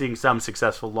without seeing some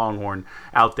successful Longhorn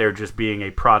out there just being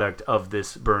a product of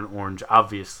this burnt orange,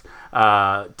 obvious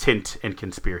tint and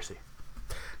conspiracy.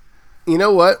 You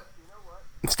know what?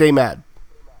 Stay mad.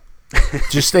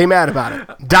 Just stay mad about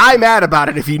it. Die mad about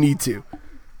it if you need to.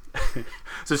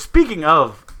 So speaking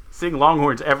of seeing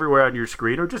Longhorns everywhere on your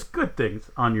screen, or just good things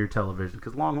on your television,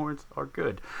 because Longhorns are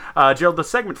good. Gerald, the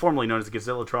segment formerly known as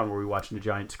Gazillatron, where we watch in a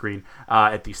giant screen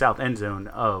at the south end zone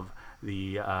of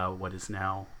the, what is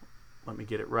now, let me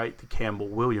get it right, the Campbell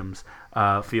Williams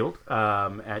field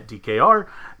at DKR.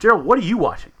 Gerald, what are you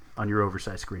watching on your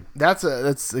oversized screen? That's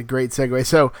a great segue.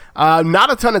 So,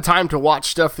 not a ton of time to watch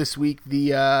stuff this week.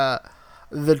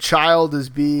 The child is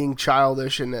being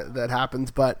childish, and that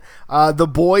happens. But The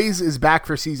Boys is back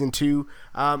for season 2.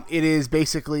 It is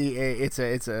basically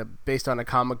it's based on a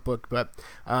comic book. But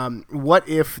what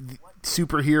if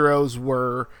superheroes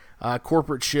were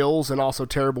corporate shills and also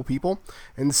terrible people?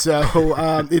 And so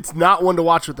it's not one to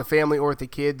watch with the family or with the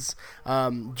kids.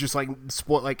 Just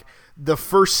like the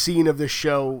first scene of the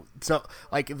show, so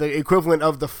like the equivalent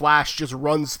of the Flash just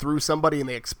runs through somebody and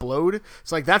they explode.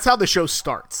 So like that's how the show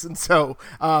starts. And so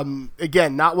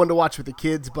again, not one to watch with the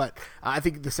kids, but I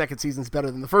think the second season is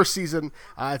better than the first season.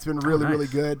 It's been really, really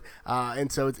good.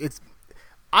 And so it's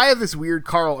I have this weird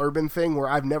Carl Urban thing where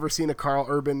I've never seen a Carl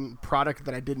Urban product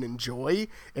that I didn't enjoy.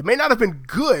 It may not have been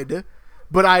good,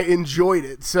 but I enjoyed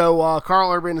it. So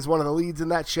Carl Urban is one of the leads in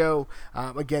that show.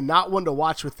 Again, not one to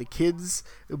watch with the kids,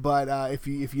 but if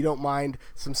you don't mind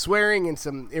some swearing and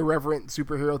some irreverent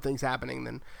superhero things happening,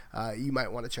 then you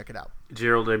might want to check it out.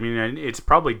 Gerald, I mean, it's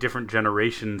probably different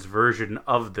generations' version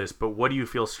of this, but what do you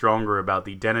feel stronger about,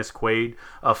 the Dennis Quaid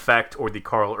effect or the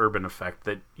Carl Urban effect?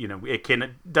 That, you know, it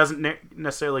doesn't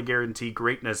necessarily guarantee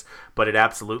greatness, but it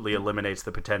absolutely eliminates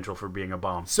the potential for being a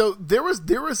bomb. So there was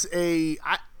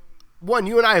one,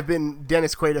 you and I have been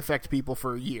Dennis Quaid effect people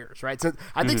for years, right? So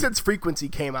I think since Frequency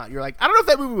came out, you're like, I don't know if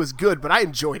that movie was good, but I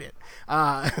enjoyed it.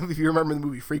 If you remember the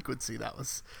movie Frequency, that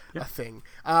was a thing.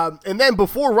 And then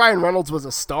before Ryan Reynolds was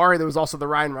a star, there was also the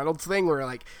Ryan Reynolds thing where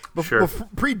like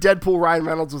pre-Deadpool, Ryan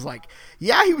Reynolds was like,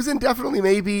 yeah, he was in Definitely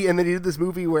Maybe, and then he did this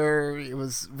movie where it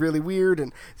was really weird.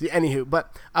 And anywho,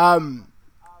 but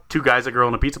Two Guys, a Girl,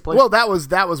 and a Pizza Place? Well, that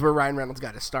was where Ryan Reynolds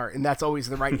got his start, and that's always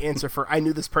the right answer for I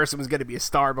knew this person was going to be a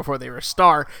star before they were a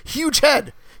star. Huge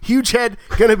head,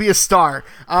 going to be a star.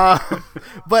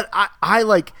 But I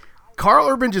like Carl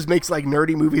Urban just makes like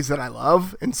nerdy movies that I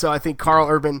love, and so I think Carl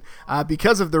Urban,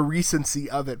 because of the recency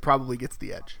of it, probably gets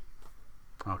the edge.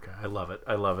 Okay, I love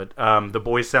it. The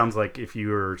Boys sounds like if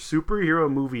you're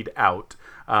superhero movied out,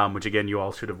 which again you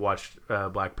all should have watched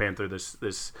Black Panther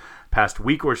this past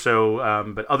week or so.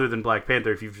 But other than Black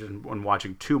Panther, if you've been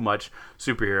watching too much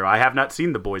superhero, I have not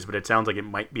seen The Boys, but it sounds like it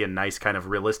might be a nice kind of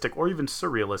realistic or even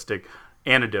surrealistic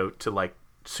antidote to like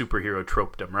superhero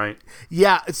tropedom, right?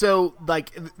 Yeah. So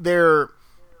like they're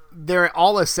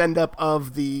all a send up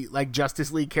of the like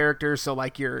Justice League characters. So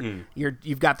like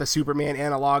you've got the Superman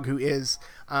analog who is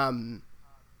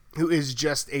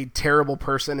just a terrible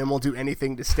person and will do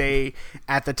anything to stay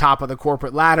at the top of the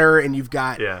corporate ladder. And you've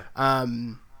got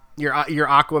your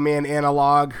Aquaman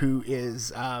analog who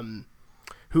is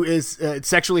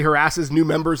sexually harasses new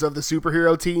members of the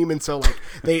superhero team. And so like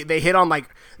they hit on like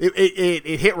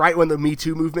it hit right when the Me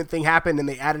Too movement thing happened, and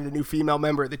they added a new female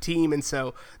member of the team. And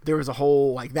so there was a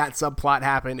whole like that subplot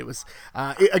happened. It was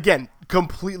again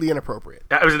completely inappropriate.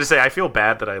 I was going to say, I feel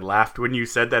bad that I laughed when you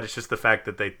said that. It's just the fact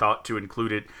that they thought to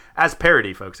include it as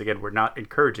parody, folks. Again, we're not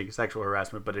encouraging sexual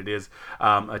harassment, but it is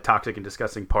a toxic and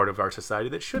disgusting part of our society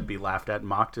that should be laughed at,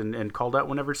 mocked, and called out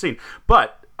whenever seen.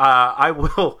 But I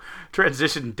will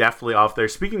transition deftly off there.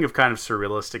 Speaking of kind of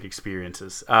surrealistic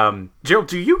experiences, Gerald,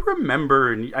 do you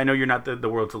remember, and I know you're not the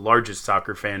world's largest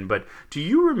soccer fan, but do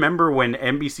you remember when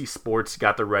NBC Sports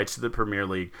got the rights to the Premier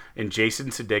League and Jason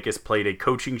Sudeikis played a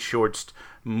coaching shorts,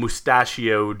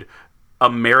 mustachioed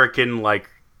American, like,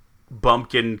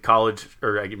 bumpkin college,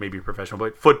 or maybe professional,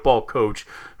 but football coach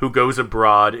who goes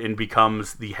abroad and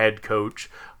becomes the head coach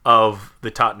of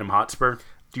the Tottenham Hotspur?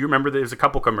 Do you remember there's a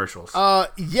couple commercials?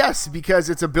 Yes, because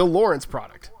it's a Bill Lawrence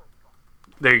product.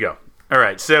 There you go. All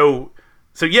right. So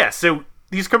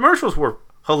these commercials were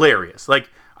hilarious. Like,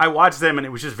 I watched them and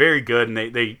it was just very good. And I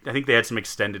think they had some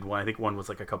extended one. I think one was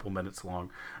like a couple minutes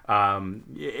long.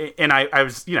 And I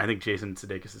was, I think Jason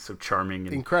Sudeikis is so charming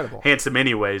and incredible, handsome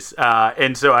anyways.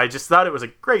 And so I just thought it was a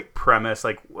great premise.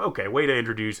 Like, okay, way to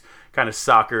introduce kind of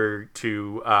soccer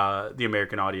to the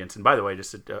American audience. And by the way,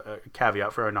 just a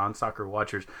caveat for our non-soccer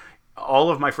watchers,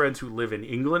 all of my friends who live in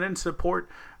England and support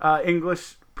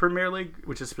English Premier League,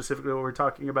 which is specifically what we're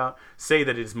talking about, say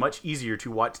that it's much easier to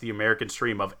watch the American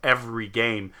stream of every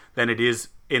game than it is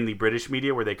in the British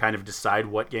media, where they kind of decide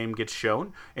what game gets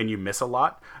shown and you miss a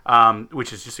lot,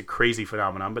 which is just a crazy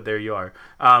phenomenon, but there you are.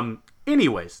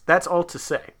 Anyways, that's all to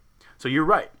say. So you're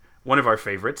right. One of our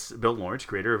favorites, Bill Lawrence,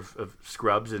 creator of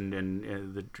Scrubs and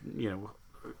the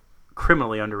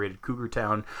criminally underrated Cougar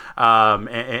Town,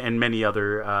 and many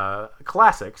other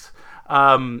classics,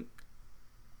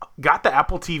 got the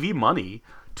Apple TV money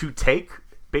to take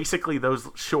basically those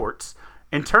shorts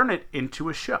and turn it into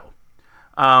a show.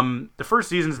 The first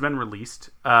season's been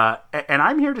released, and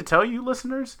I'm here to tell you,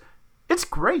 listeners, it's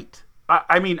great.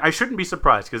 I mean, I shouldn't be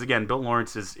surprised because, again, Bill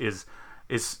Lawrence is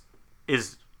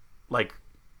like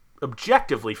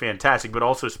objectively fantastic, but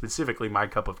also specifically my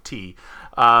cup of tea.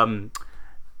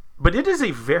 But it is a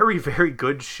very, very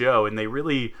good show, and they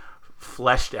really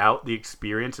fleshed out the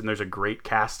experience, and there's a great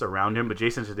cast around him. But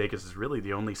Jason Sudeikis is really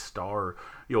the only star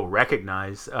you'll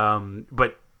recognize.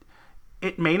 But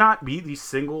it may not be the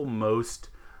single most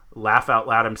laugh out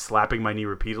loud. I'm slapping my knee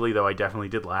repeatedly, though I definitely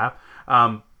did laugh.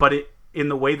 But in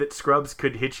the way that Scrubs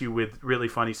could hit you with really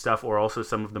funny stuff, or also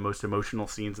some of the most emotional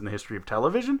scenes in the history of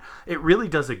television, it really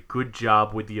does a good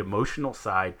job with the emotional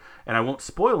side. And I won't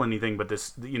spoil anything, but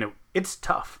this, it's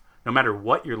tough. No matter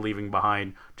what you're leaving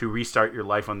behind to restart your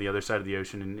life on the other side of the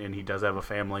ocean, and he does have a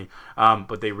family,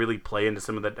 but they really play into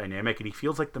some of that dynamic, and he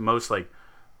feels like the most like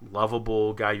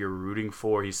lovable guy you're rooting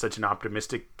for. He's such an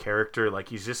optimistic character. Like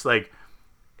he's just like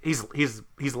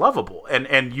he's lovable,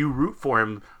 and you root for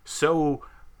him so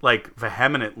like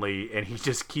vehemently, and he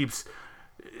just keeps,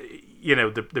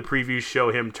 the previews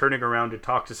show him turning around to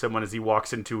talk to someone as he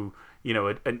walks into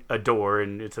a door,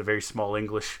 and it's a very small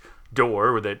English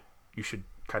door that you should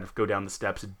kind of go down the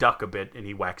steps, duck a bit, and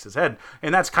he whacks his head.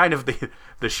 And that's kind of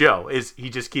the show, is he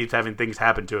just keeps having things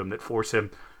happen to him that force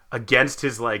him against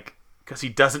his, because he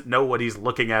doesn't know what he's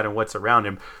looking at and what's around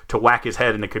him, to whack his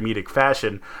head in a comedic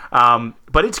fashion.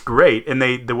 But it's great, and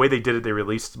the way they did it, they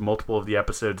released multiple of the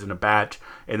episodes in a batch,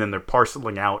 and then they're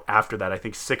parceling out after that. I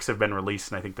think 6 have been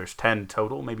released, and I think there's 10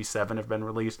 total, maybe 7 have been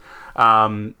released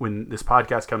when this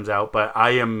podcast comes out. But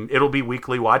it'll be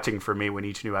weekly watching for me when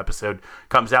each new episode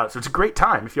comes out. So it's a great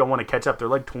time if y'all want to catch up. They're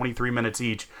like 23 minutes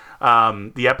each,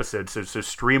 the episodes. So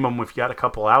stream them if you got a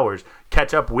couple hours.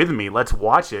 Catch up with me. Let's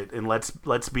watch it, and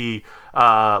let's be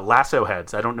lasso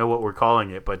heads. I don't know what we're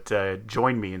calling it, but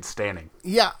join me in standing.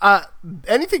 Yeah,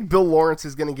 anything Bill Lawrence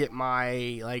is going to get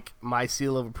my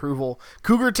seal of approval.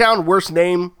 Cougar Town, worst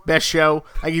name, best show.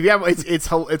 Like if you have,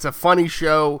 it's a funny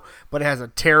show, but it has a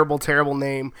terrible, terrible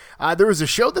name. There was a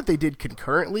show that they did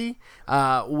concurrently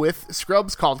with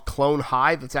Scrubs called Clone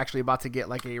High that's actually about to get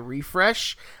like a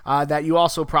refresh. That you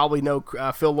also probably know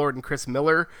Phil Lord and Chris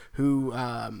Miller,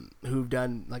 who've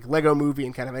done like Lego Movie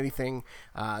and kind of anything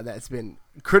that's been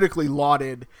critically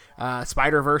lauded,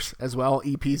 Spider-Verse as well,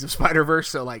 EPs of Spider-Verse.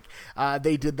 So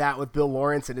they did that with Bill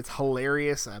Lawrence, and it's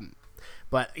hilarious.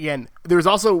 But again, there was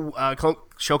also a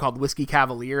show called Whiskey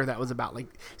Cavalier that was about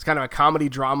it's kind of a comedy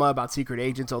drama about secret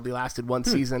agents. Only lasted one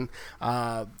season.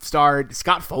 Starred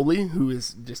Scott Foley, who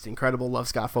is just incredible. Love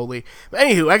Scott Foley. But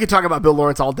anywho, I could talk about Bill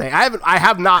Lawrence all day. I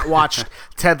have not watched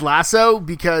Ted Lasso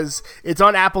because it's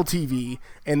on Apple TV,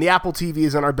 and the Apple TV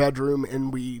is in our bedroom,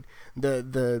 and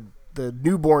the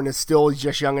newborn is still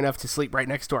just young enough to sleep right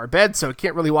next to our bed, so I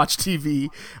can't really watch TV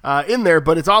in there,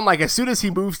 but it's on as soon as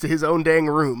he moves to his own dang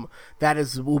room,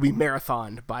 will be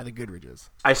marathoned by the Goodridges.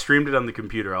 I streamed it on the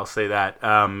computer, I'll say that.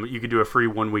 You could do a free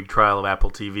 1-week trial of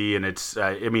Apple TV, and it's,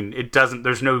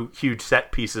 there's no huge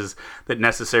set pieces that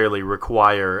necessarily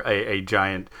require a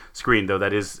giant screen, though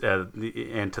that is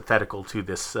antithetical to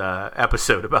this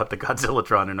episode about the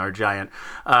Godzillatron and our giant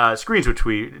screens, which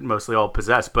we mostly all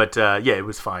possess, but it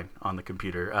was fine on the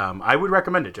computer. I would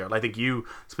recommend it, Gerald. I think you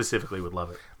specifically would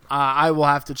love it. I will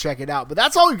have to check it out. But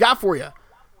that's all we've got for you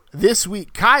this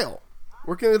week. Kyle,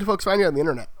 where can the folks find you on the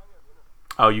internet?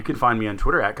 Oh, you can find me on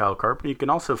Twitter at Kyle Karp, and you can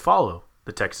also follow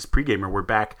the Texas Pregamer. We're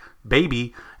back,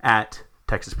 baby, at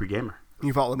Texas Pregamer.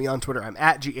 You follow me on Twitter. I'm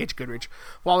at GH Goodrich.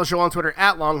 Follow the show on Twitter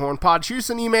at LonghornPod. Shoot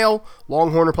us an email,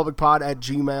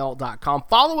 longhornrepublicpod@gmail.com.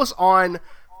 Follow us on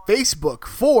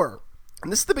Facebook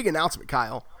and this is the big announcement,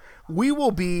 Kyle, we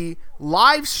will be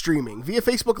live streaming via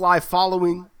Facebook Live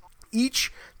following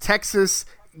each Texas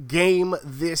game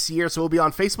this year. So we'll be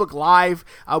on Facebook Live.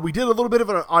 We did a little bit of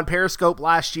it on Periscope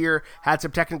last year, had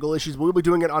some technical issues, but we'll be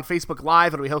doing it on Facebook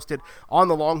Live. It'll be hosted on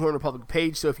the Longhorn Republic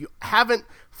page. So if you haven't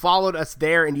followed us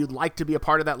there and you'd like to be a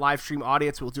part of that live stream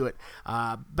audience, we'll do it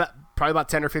probably about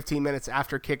 10 or 15 minutes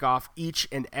after kickoff each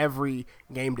and every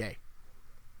game day.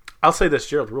 I'll say this,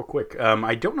 Gerald, real quick.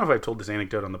 I don't know if I've told this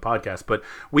anecdote on the podcast, but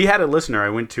we had a listener. I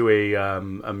went to a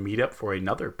meetup for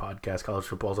another podcast, College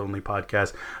Football's Only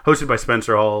podcast, hosted by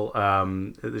Spencer Hall,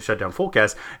 the Shutdown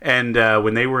Fullcast. And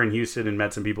when they were in Houston and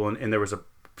met some people, and there was a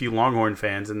few Longhorn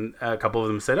fans, and a couple of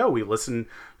them said, "Oh, we listened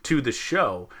to the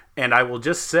show." And I will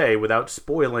just say, without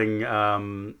spoiling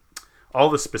all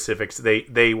the specifics,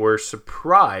 they were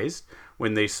surprised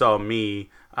when they saw me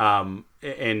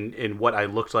in what I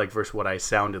looked like versus what I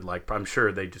sounded like. I'm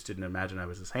sure they just didn't imagine I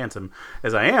was as handsome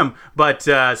as I am. But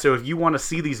so if you want to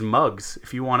see these mugs,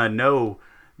 if you want to know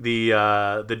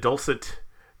the dulcet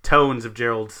tones of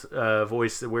Gerald's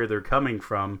voice, where they're coming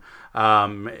from,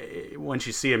 once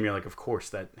you see him, you're like, of course,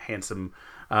 that handsome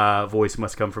voice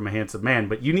must come from a handsome man.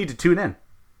 But you need to tune in,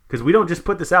 because we don't just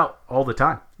put this out all the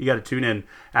time. You got to tune in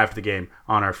after the game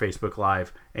on our Facebook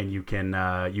Live, and you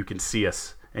can see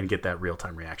us and get that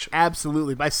real-time reaction.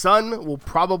 Absolutely. My son will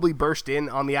probably burst in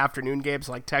on the afternoon games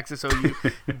like Texas OU.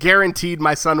 Guaranteed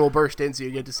my son will burst in, so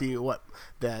you get to see what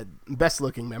the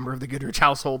best-looking member of the Goodrich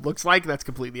household looks like. That's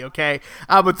completely okay.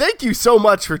 But thank you so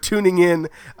much for tuning in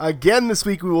again this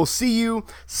week. We will see you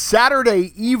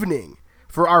Saturday evening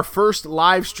for our first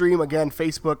live stream. Again,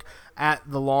 Facebook at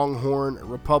the Longhorn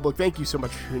Republic. Thank you so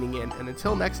much for tuning in. And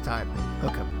until next time,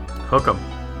 hook 'em. Hook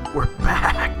 'em. We're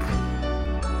back.